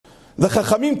The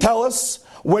Chachamim tell us,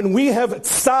 when we have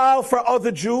tzal for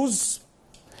other Jews,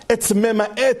 it's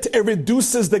mema'et, it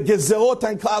reduces the gezerot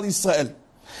and Klal Yisrael.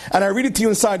 And I read it to you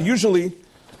inside. Usually,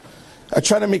 I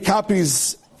try to make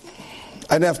copies.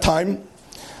 I didn't have time.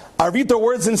 I read the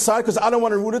words inside because I don't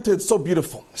want to read it. It's so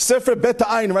beautiful. Sefer Bet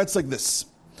Ayin writes like this.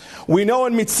 We know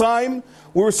in Mitzrayim,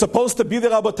 we were supposed to be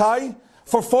there, Rabotai,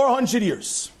 for 400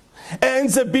 years. And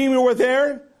Zabim, we were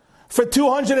there for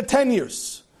 210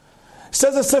 years.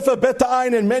 Says the Sefer Bet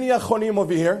Ayin and many Achonim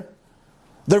over here,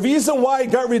 the reason why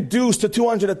it got reduced to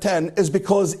 210 is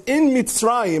because in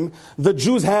Mitzrayim, the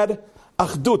Jews had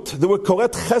achdut. They were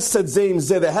koret chesed zeim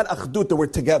zeh. They had achdut. They were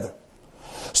together.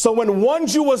 So when one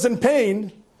Jew was in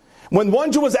pain, when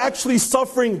one Jew was actually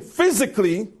suffering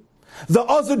physically, the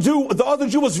other Jew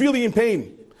was really in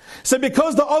pain. So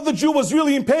because the other Jew was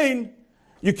really in pain,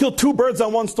 you killed two birds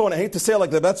on one stone. I hate to say it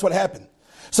like that, that's what happened.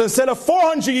 So instead of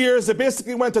 400 years, it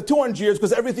basically went to 200 years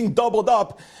because everything doubled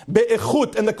up,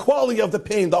 be'echut, and the quality of the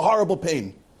pain, the horrible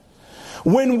pain.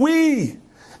 When we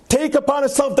take upon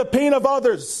ourselves the pain of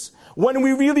others, when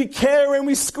we really care and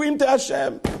we scream to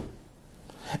Hashem,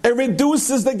 it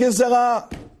reduces the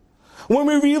gezerah. When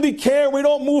we really care, we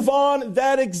don't move on.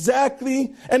 That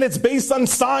exactly, and it's based on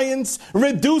science,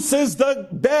 reduces the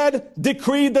bad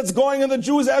decree that's going on the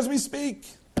Jews as we speak.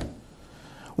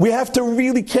 We have to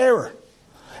really care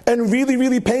and really,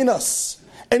 really pain us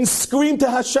and scream to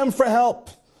Hashem for help.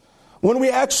 When we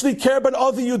actually care about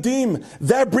other Yudim,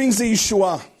 that brings the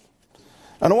Yeshua.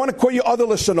 And I want to quote you other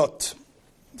Lashonot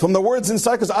from the words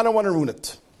inside because I don't want to ruin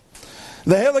it.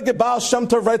 The Heilige Baal Shem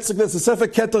Tov writes like this, the Sefer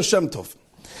Keter Shem Tov.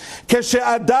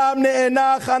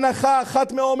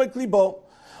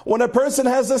 When a person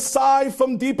has a sigh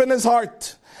from deep in his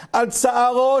heart, on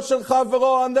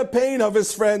the pain of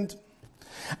his friend,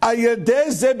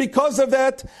 because of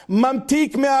that,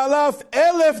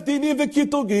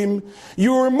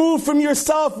 you remove from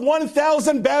yourself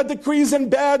 1,000 bad decrees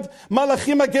and bad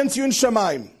malachim against you in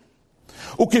Shamayim.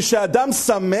 When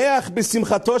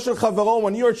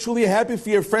you are truly happy for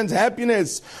your friend's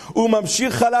happiness, when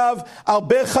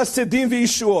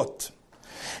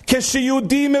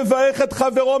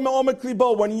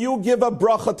you give a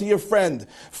bracha to your friend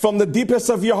from the deepest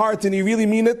of your heart and you really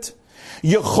mean it,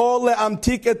 you're able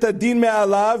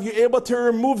to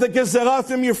remove the gezerah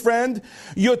from your friend,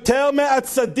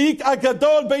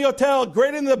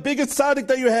 greater than the biggest tzaddik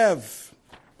that you have.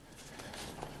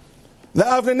 The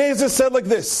Avnei Nezer said like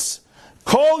this,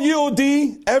 Kol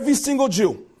Yehudi, every single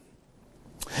Jew,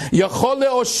 Yachol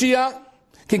le'oshia,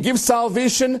 can give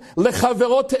salvation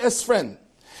lechavero, to his friend,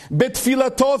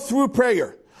 betfilato, through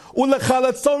prayer,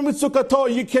 ulechalatzon mitzukato,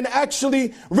 you can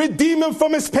actually redeem him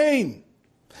from his pain.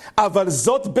 Aval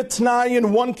zot betnai,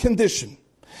 in one condition,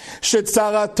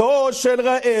 shetzarato shel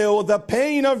ra'eo, the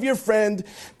pain of your friend,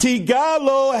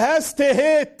 tigalo, has to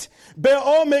hit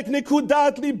be'omek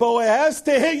nikudat libo, it has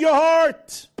to hit your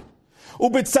heart.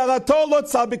 Ubitzarato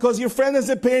lotzah, because your friend is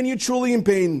in pain, you're truly in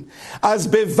pain. As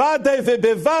bevadai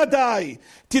ve'bevadai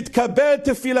titkabel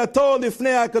tefilato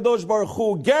lifnei HaKadosh Baruch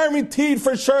Hu. Guaranteed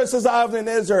for sure, says Avnei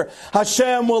Nezer,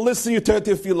 Hashem will listen to your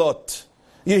tefillot.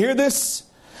 You hear this?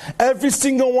 Every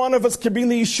single one of us can bring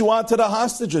the Yeshua to the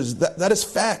hostages. That is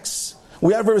facts.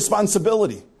 We have a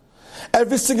responsibility.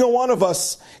 Every single one of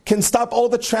us can stop all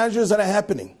the tragedies that are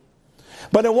happening.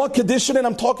 But in one condition, and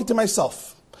I'm talking to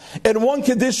myself, in one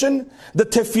condition, the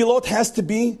tefillot has to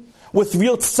be with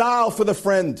real tzal for the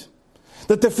friend.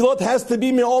 The tefillot has to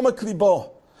be me'omek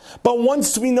libo. But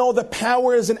once we know the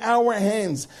power is in our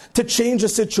hands to change a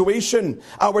situation,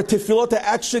 our tefillot are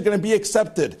actually going to be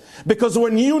accepted. Because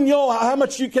when you know how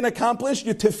much you can accomplish,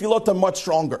 your tefillot are much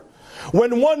stronger.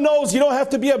 When one knows you don't have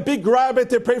to be a big rabbi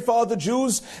to pray for other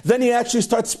Jews, then he actually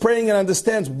starts praying and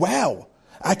understands, wow,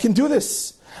 I can do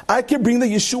this. I can bring the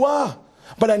Yeshua,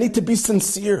 but I need to be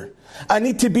sincere. I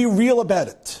need to be real about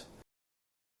it.